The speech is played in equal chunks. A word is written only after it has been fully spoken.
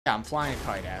Yeah, I'm flying a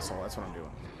kite, asshole. That's what I'm doing.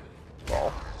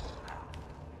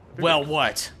 Well,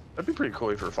 what? That'd be pretty cool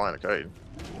if you were flying a kite.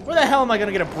 Where the hell am I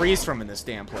gonna get a breeze from in this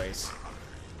damn place?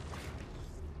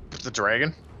 The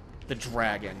dragon? The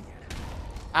dragon.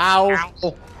 Ow.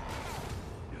 Ow.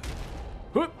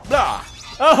 Whoop, blah.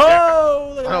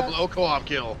 Oh, look at that. Blow co-op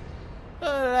kill. Look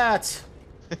at that.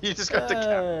 You just got the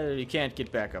cap. You can't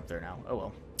get back up there now. Oh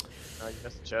well. You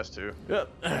missed the chest too. Well,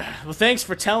 thanks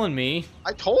for telling me.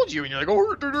 I told you, and you're like,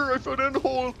 oh, I fell down the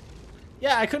hole.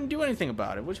 Yeah, I couldn't do anything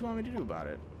about it. What do you want me to do about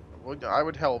it? Well, I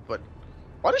would help, but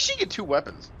why does she get 2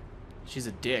 weapons? She's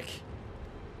a dick.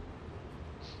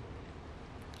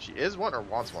 She is one or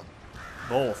wants one?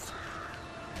 Both.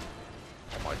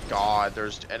 Oh my god,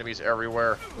 there's enemies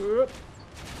everywhere. Oh,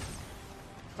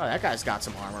 that guy's got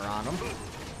some armor on him.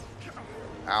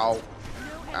 Ow.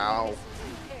 Ow.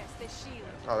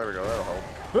 Oh, there we go. That'll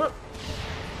help.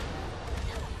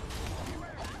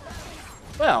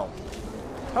 Well,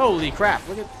 holy crap.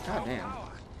 Look at... God damn.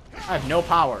 I have no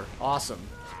power. Awesome.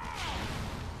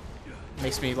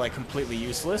 Makes me, like, completely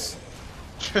useless.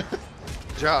 Good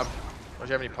job. Don't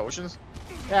you have any potions?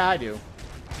 Yeah, I do.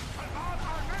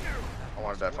 I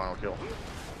wanted that final kill.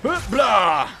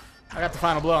 Blah! I got the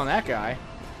final blow on that guy.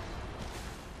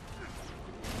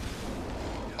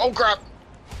 Oh, crap!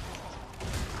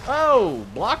 Oh,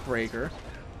 block breaker.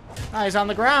 Ah, he's on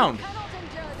the ground.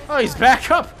 Oh, he's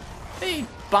back up. He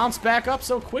bounced back up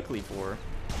so quickly for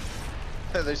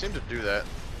her. They seem to do that.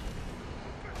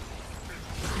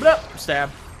 Blah,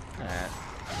 stab.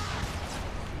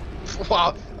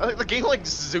 Wow, I think the game like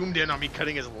zoomed in on me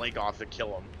cutting his leg off to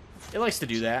kill him. It likes to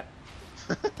do that.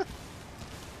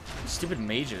 Stupid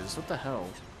mages. What the hell?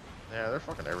 Yeah, they're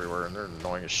fucking everywhere and they're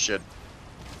annoying as shit.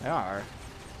 They are.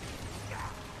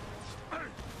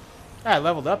 I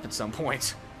leveled up at some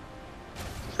point.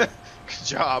 Good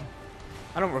job.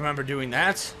 I don't remember doing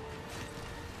that.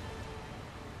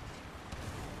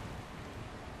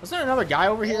 Was there another guy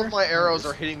over here? All of my arrows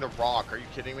are hitting the rock. Are you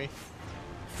kidding me?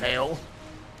 Fail.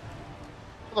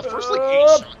 Well, the first like 8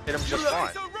 shots hit him just fine.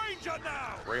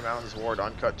 Gray Mountains Ward,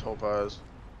 Uncut Topaz.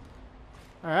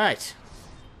 Alright.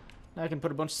 Now I can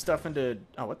put a bunch of stuff into...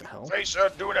 Oh, what the hell? Face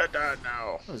it, do that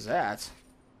now. What was that?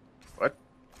 What?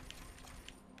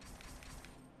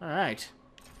 Alright.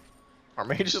 Our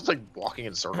mage is just like walking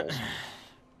in circles.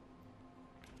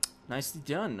 Nicely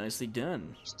done, nicely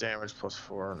done. It's damage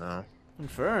 +4 now.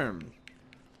 Confirmed.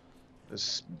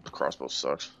 This crossbow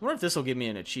sucks. I wonder if this will give me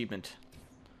an achievement.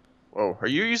 Whoa, are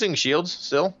you using shields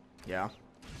still? Yeah.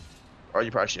 Oh, you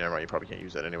probably never mind. You probably can't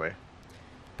use that anyway.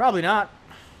 Probably not.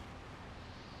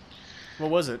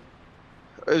 What was it?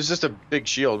 It was just a big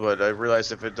shield, but I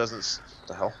realized if it doesn't, what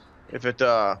the hell? If it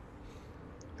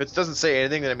doesn't say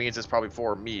anything, then it means it's probably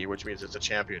for me, which means it's a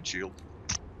champion shield.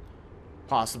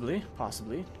 Possibly,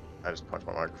 possibly. I just punched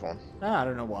my microphone. I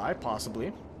don't know why.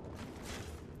 Possibly.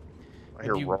 I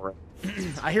hear roaring,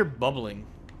 I hear bubbling.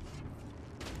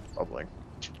 bubbling.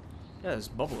 Yeah, there's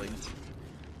bubbling.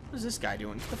 What is this guy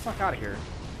doing? Get the fuck out of here.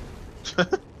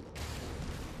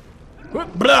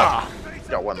 Blah!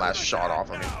 Got one last shot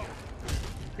off of me.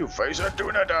 You face it,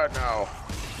 doing it now.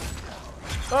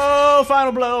 Oh,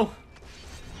 final blow.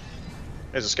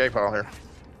 There's a escape pile here.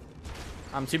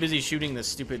 I'm too busy shooting this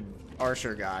stupid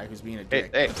archer guy who's being a Hey,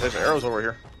 dick. hey, there's arrows over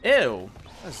here. Ew.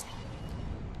 That's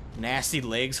nasty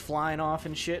legs flying off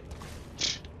and shit.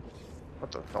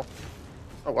 What the hell?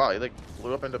 Oh wow, he like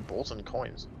blew up into bolts and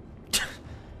coins.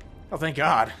 Oh, thank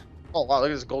God. Oh wow, look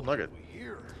at this gold nugget.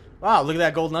 Wow, look at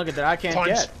that gold nugget that I can't Punch.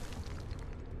 get.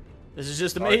 This is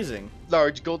just amazing.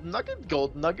 Large gold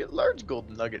nugget, large gold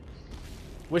nugget.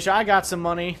 Wish I got some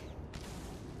money.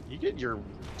 You get your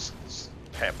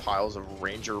piles of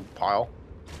ranger pile.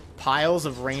 Piles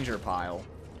of ranger pile.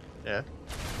 Yeah.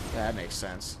 Yeah, that makes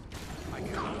sense.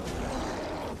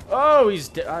 Oh, he's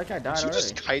dead. Oh, that guy died Did you already.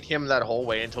 just kite him that whole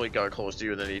way until he got close to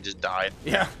you and then he just died?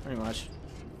 Yeah, pretty much.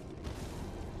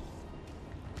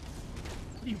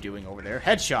 What are you doing over there?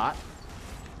 Headshot.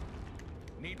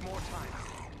 Need more time.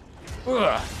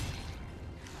 Ugh.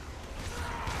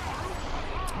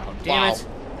 Oh, damn it.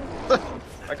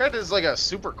 That guy does like a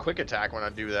super quick attack when I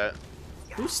do that.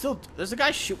 Who's still... There's a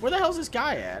guy shoot... Where the hell's this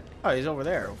guy at? Oh, he's over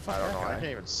there. I don't know. I can't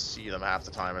even see them half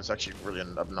the time. It's actually really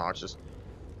obnoxious.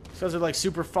 Because they're like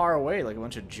super far away, like a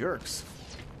bunch of jerks.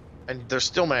 And they're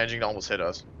still managing to almost hit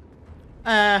us.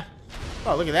 Oh,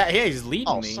 look at that. Yeah, he's leading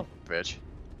Oh, me. son of a bitch.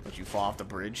 Don't you fall off the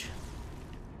bridge.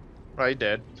 Oh, he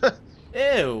did.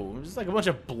 Ew. There's like a bunch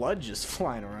of blood just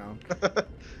flying around.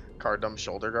 Cardum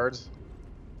shoulder guards.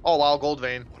 Oh, wow, gold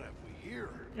vein. What have we here?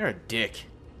 You're a dick.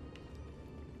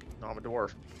 No, I'm a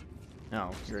dwarf.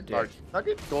 No, you're a dick. Large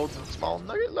nugget, gold, small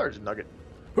nugget, large nugget.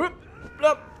 Whoop,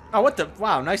 whoop. Oh, what the?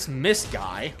 Wow, nice miss,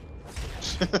 guy.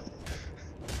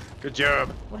 Good job.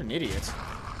 What an idiot.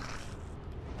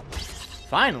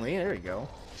 Finally, there you go.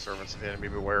 Servants of the enemy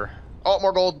beware. Oh,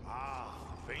 more gold. Ah,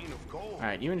 vein of gold.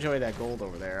 Alright, you enjoy that gold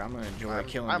over there. I'm gonna enjoy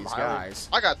killing these guys.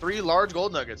 I got 3 large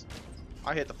gold nuggets.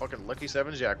 I hit the fucking Lucky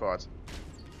 7 jackpots.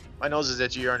 My nose is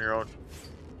itchy. You're on your own.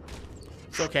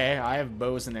 It's okay, I have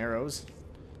bows and arrows.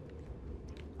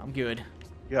 I'm good.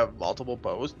 You have multiple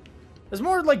bows? There's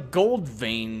more like gold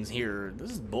veins here.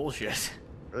 This is bullshit.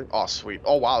 Really? Oh, sweet.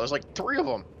 Oh, wow. There's like 3 of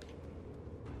them.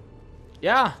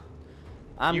 Yeah.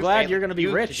 I'm glad you're gonna be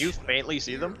rich. Did you faintly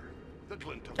see them? The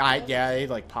glint of Yeah, they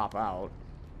like pop out.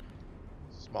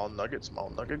 Small nugget, small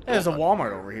nugget. There's a gold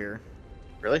Walmart over here.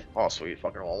 nugget. Really? Oh, sweet.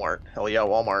 Fucking Walmart. Hell yeah,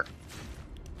 Walmart.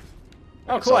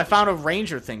 Oh, cool. I found a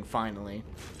ranger thing finally.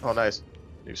 Oh, nice.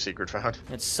 New secret found.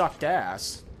 It sucked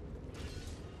ass.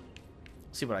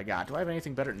 Let's see what I got. Do I have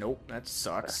anything better? Nope, that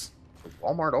sucks.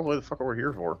 Walmart all the way the fuck over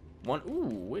here for? Ooh,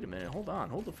 wait a minute. Hold on.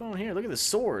 Hold the phone here. Look at the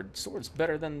sword. Sword's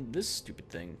better than this stupid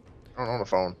thing. I don't own a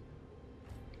phone.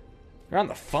 You're on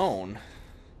the phone.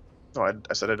 No,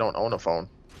 I said I don't own a phone.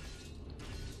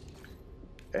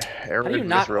 How do you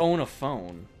not own a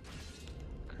phone?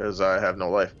 Because I have no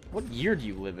life. What year do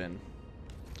you live in?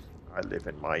 I live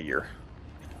in my year.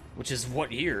 Which is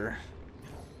what year?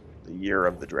 The year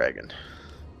of the dragon.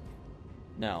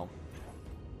 No.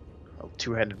 A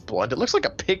 2-handed blunt. It looks like a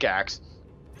pickaxe.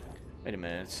 Wait a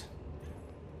minute.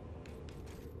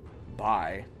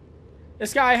 Buy.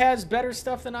 This guy has better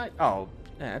stuff than I... Oh,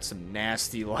 man, that's some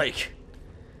nasty, like...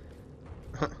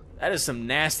 That is some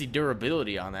nasty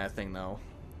durability on that thing, though.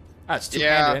 That's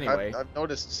two-handed anyway. I've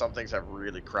noticed some things have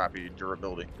really crappy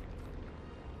durability.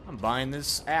 I'm buying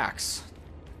this axe.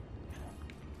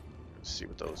 Let's see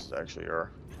what those actually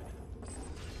are.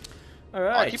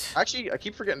 Alright. I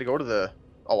keep forgetting to go to the...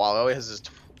 Oh, wow, it only has this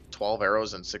 12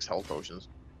 arrows and 6 health potions.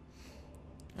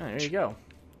 Oh, there you go.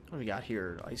 What do we got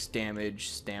here? Ice damage,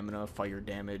 stamina, fire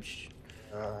damage.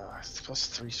 Plus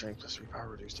 3 strength, plus 3 power,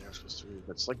 reduced damage, plus 3.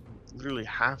 That's like literally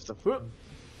half the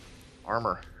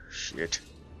armor. Shit.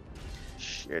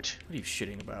 Shit. What are you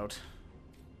shitting about?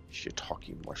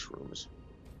 Shiitake mushrooms.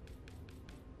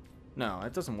 No,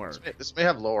 it doesn't work. This may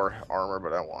have lower armor,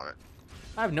 but I want it.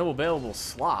 I have no available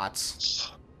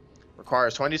slots.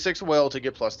 Requires 26 will to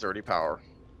get plus 30 power.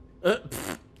 Oh,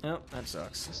 that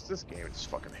sucks. This game just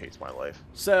fucking hates my life.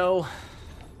 So...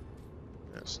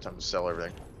 Yeah, it's time to sell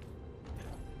everything.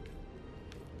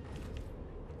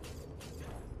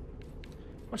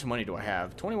 How much money do I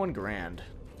have? 21 grand.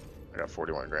 I got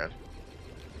 41 grand.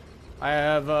 I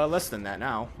have less than that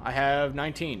now. I have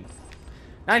 19.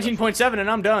 19.7 and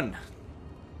I'm done.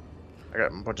 I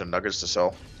got a bunch of nuggets to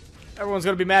sell. Everyone's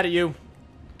gonna be mad at you.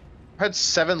 I had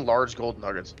 7 large gold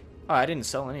nuggets. Oh, I didn't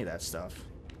sell any of that stuff.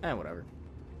 Whatever.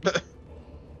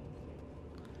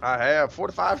 I have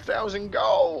 45,000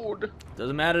 gold.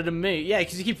 Doesn't matter to me. Yeah,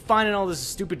 because you keep finding all this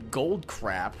stupid gold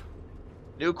crap.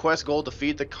 New quest goal: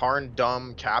 defeat the Karn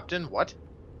Dumb Captain. What?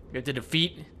 You have to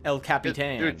defeat El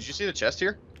Capitan. Dude, did you see the chest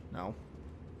here? No.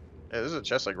 Yeah, there's a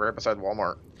chest like right beside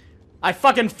Walmart. I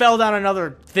fucking fell down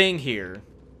another thing here.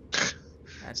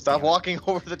 Stop walking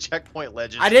over the checkpoint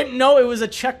ledges. I didn't know it was a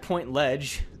checkpoint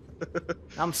ledge.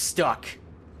 I'm stuck.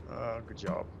 Good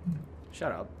job.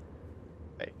 Shut up.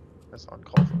 Hey, that's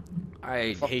uncalled for.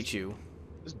 I hate you.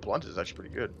 This blunt is actually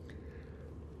pretty good.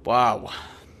 Wow.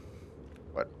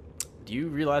 What? Do you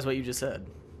realize what you just said?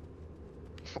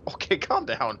 Okay, calm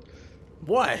down.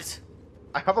 What?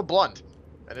 I have a blunt,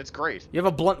 and it's great. You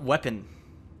have a blunt weapon.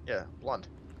 Yeah, blunt.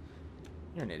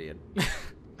 You're an idiot.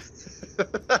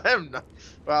 I'm not.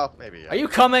 Well, maybe. Are you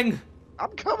coming?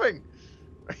 I'm coming.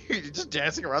 Are you just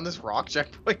dancing around this rock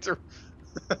checkpoint? Or...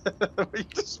 you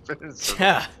just spinning in circles?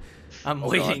 Yeah. I'm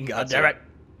waiting, goddammit.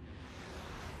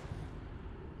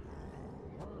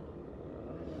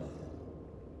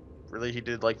 Really, he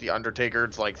did like the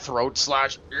Undertaker's like throat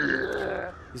slash.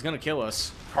 He's gonna kill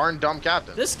us. Karn Dumb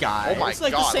Captain. This guy. Oh my it's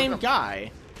like God, the same look at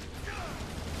guy.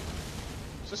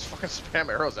 Just fucking spam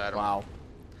arrows at him. Wow.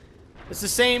 It's the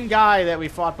same guy that we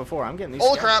fought before. I'm getting these.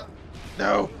 Holy crap!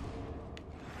 No.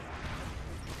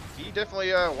 He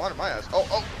definitely wanted my ass.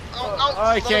 Oh!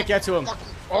 I can't get to him. Fucking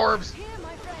orbs. Here,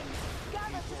 my friend.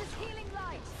 Gather to this healing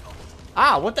light.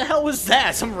 Ah, what the hell was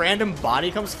that? Some random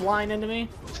body comes flying into me?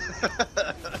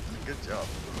 Good job.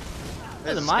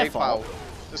 That isn't my fault.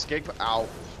 Escape. Ow.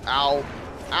 Ow.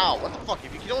 Ow. What the fuck?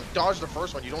 If you don't dodge the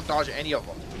first one, you don't dodge any of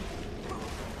them.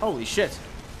 Holy shit.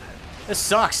 This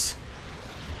sucks.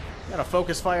 Gotta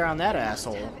focus fire on that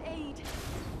asshole. Have aid.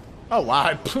 Oh wow,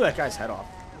 I blew that guy's head off.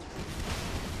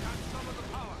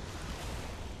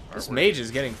 This mage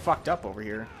is getting fucked up over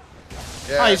here.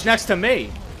 Yeah. Oh, he's next to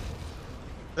me.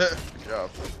 Good job.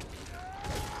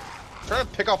 I'm trying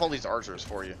to pick off all these archers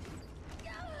for you.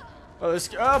 Oh, this.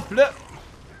 Oh, blip.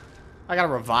 I gotta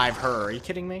revive her. Are you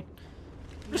kidding me?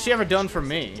 What has she ever done for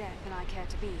me?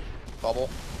 Bubble.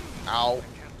 Ow.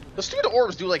 The stupid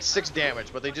orbs do like 6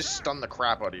 damage, but they just stun the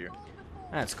crap out of you.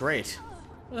 That's great.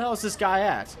 Where the hell is this guy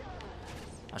at?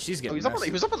 Oh, she's getting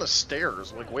He was up on the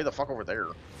stairs, like way the fuck over there.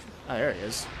 Oh, there he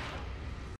is.